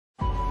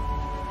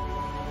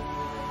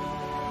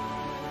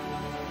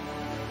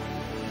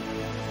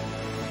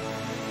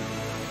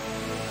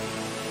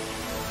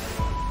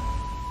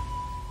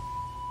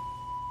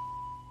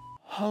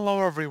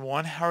Hello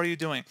everyone, how are you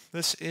doing?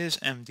 This is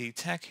MD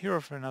Tech here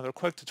for another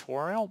quick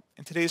tutorial.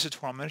 In today's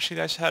tutorial, I'm going to show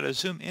you guys how to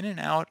zoom in and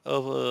out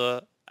of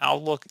a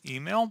Outlook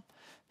email.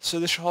 So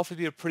this should hopefully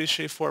be a pretty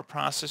straightforward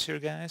process here,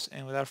 guys.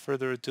 And without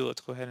further ado, let's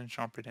go ahead and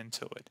jump right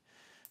into it.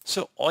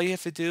 So all you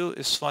have to do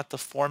is select the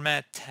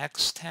Format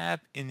Text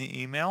tab in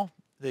the email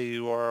that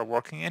you are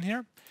working in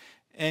here.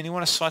 And you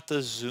want to select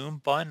the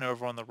Zoom button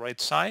over on the right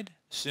side.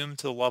 Zoom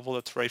to the level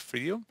that's right for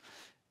you.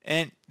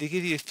 And they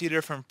give you a few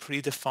different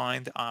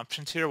predefined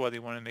options here, whether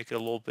you want to make it a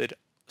little bit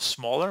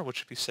smaller,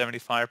 which would be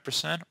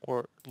 75%,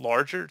 or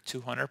larger,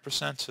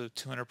 200%. So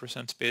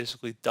 200% is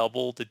basically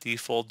double the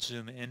default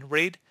zoom in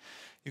rate.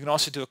 You can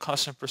also do a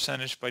custom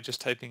percentage by just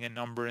typing a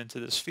number into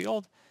this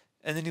field,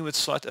 and then you would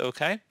select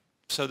OK.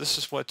 So this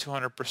is what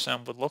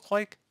 200% would look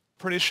like.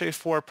 Pretty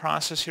straightforward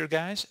process here,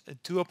 guys. I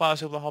do hope I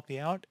was able to help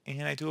you out,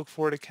 and I do look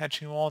forward to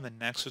catching you all in the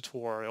next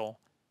tutorial.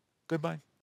 Goodbye.